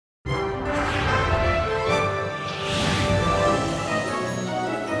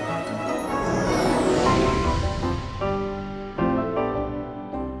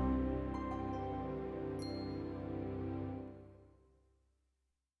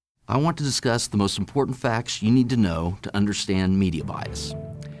I want to discuss the most important facts you need to know to understand media bias.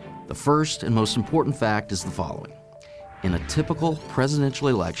 The first and most important fact is the following. In a typical presidential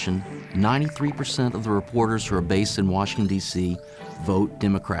election, 93% of the reporters who are based in Washington, D.C. vote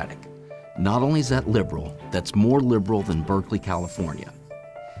Democratic. Not only is that liberal, that's more liberal than Berkeley, California.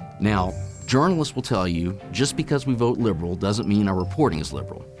 Now, journalists will tell you just because we vote liberal doesn't mean our reporting is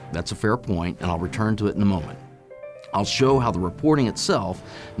liberal. That's a fair point, and I'll return to it in a moment. I'll show how the reporting itself,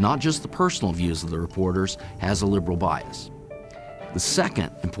 not just the personal views of the reporters, has a liberal bias. The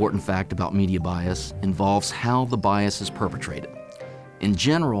second important fact about media bias involves how the bias is perpetrated. In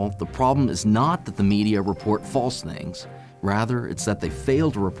general, the problem is not that the media report false things. Rather, it's that they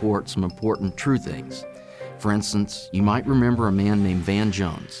fail to report some important true things. For instance, you might remember a man named Van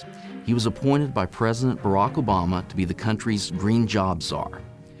Jones. He was appointed by President Barack Obama to be the country's green job czar.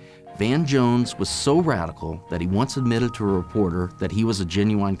 Van Jones was so radical that he once admitted to a reporter that he was a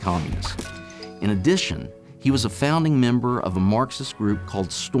genuine communist. In addition, he was a founding member of a Marxist group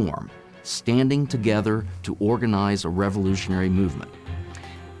called STORM, Standing Together to Organize a Revolutionary Movement.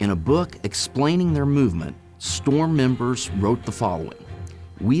 In a book explaining their movement, STORM members wrote the following: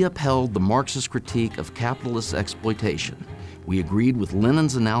 "We upheld the Marxist critique of capitalist exploitation. We agreed with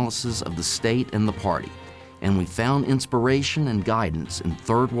Lenin's analysis of the state and the party. And we found inspiration and guidance in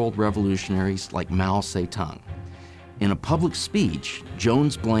Third World revolutionaries like Mao Zedong." In a public speech,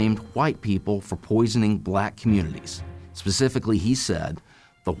 Jones blamed white people for poisoning black communities. Specifically, he said,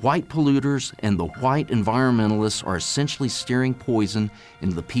 "The white polluters and the white environmentalists are essentially steering poison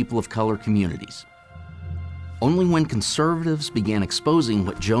into the people of color communities." Only when conservatives began exposing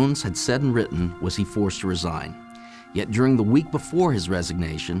what Jones had said and written was he forced to resign. Yet during the week before his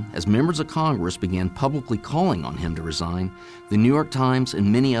resignation, as members of Congress began publicly calling on him to resign, the New York Times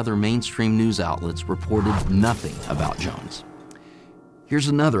and many other mainstream news outlets reported nothing about Jones. Here's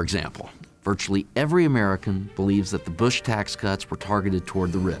another example. Virtually every American believes that the Bush tax cuts were targeted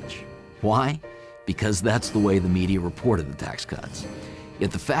toward the rich. Why? Because that's the way the media reported the tax cuts.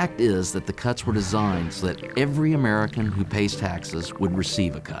 Yet the fact is that the cuts were designed so that every American who pays taxes would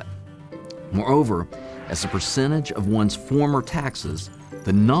receive a cut. Moreover, as a percentage of one's former taxes,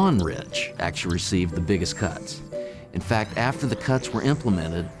 the non-rich actually received the biggest cuts. In fact, after the cuts were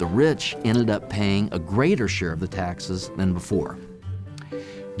implemented, the rich ended up paying a greater share of the taxes than before.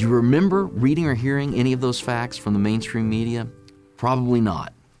 Do you remember reading or hearing any of those facts from the mainstream media? Probably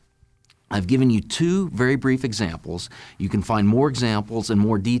not. I've given you two very brief examples. You can find more examples and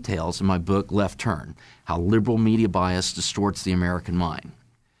more details in my book, Left Turn: How Liberal Media Bias Distorts the American Mind.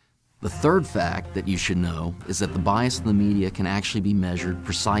 The third fact that you should know is that the bias of the media can actually be measured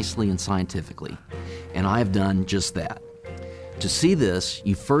precisely and scientifically, and I have done just that. To see this,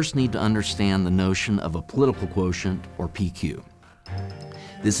 you first need to understand the notion of a political quotient, or PQ.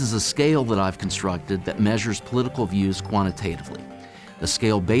 This is a scale that I've constructed that measures political views quantitatively. The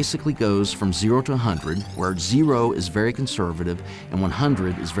scale basically goes from 0 to 100, where 0 is very conservative and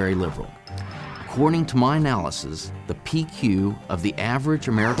 100 is very liberal. According to my analysis, the PQ of the average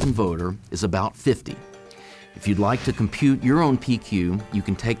American voter is about 50. If you'd like to compute your own PQ, you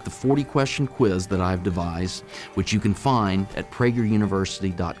can take the 40-question quiz that I've devised, which you can find at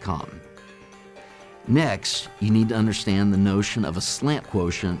PragerUniversity.com. Next, you need to understand the notion of a slant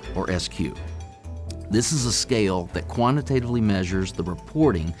quotient, or SQ. This is a scale that quantitatively measures the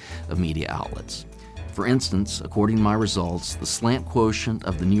reporting of media outlets. For instance, according to my results, the slant quotient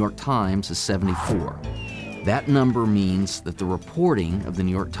of the New York Times is 74. That number means that the reporting of the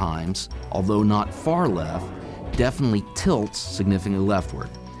New York Times, although not far left, definitely tilts significantly leftward,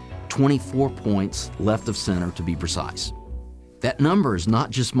 24 points left of center to be precise. That number is not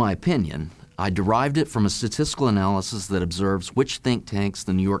just my opinion. I derived it from a statistical analysis that observes which think tanks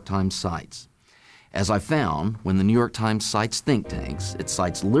the New York Times cites. As I found, when the New York Times cites think tanks, it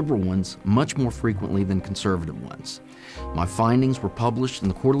cites liberal ones much more frequently than conservative ones. My findings were published in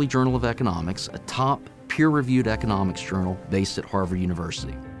the Quarterly Journal of Economics, a top peer-reviewed economics journal based at Harvard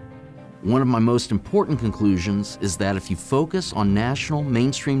University. One of my most important conclusions is that if you focus on national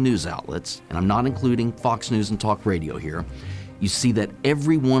mainstream news outlets, and I'm not including Fox News and Talk Radio here, you see that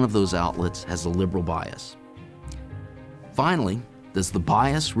every one of those outlets has a liberal bias. Finally, does the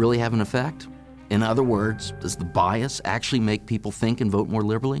bias really have an effect? In other words, does the bias actually make people think and vote more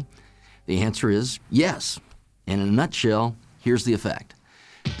liberally? The answer is yes. And in a nutshell, here's the effect.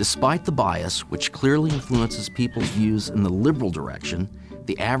 Despite the bias, which clearly influences people's views in the liberal direction,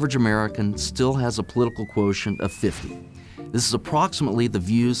 the average American still has a political quotient of 50. This is approximately the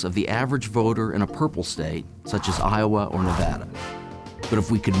views of the average voter in a purple state, such as Iowa or Nevada. But if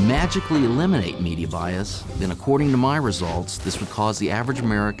we could magically eliminate media bias, then according to my results, this would cause the average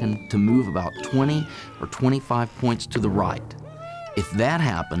American to move about 20 or 25 points to the right. If that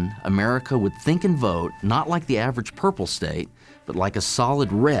happened, America would think and vote not like the average purple state, but like a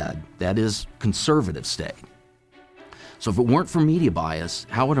solid red, that is, conservative state. So if it weren't for media bias,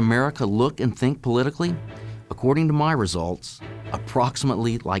 how would America look and think politically? According to my results,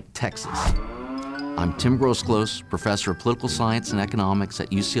 approximately like Texas. I'm Tim Groseclose, professor of political science and economics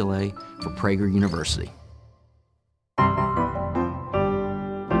at UCLA for Prager University.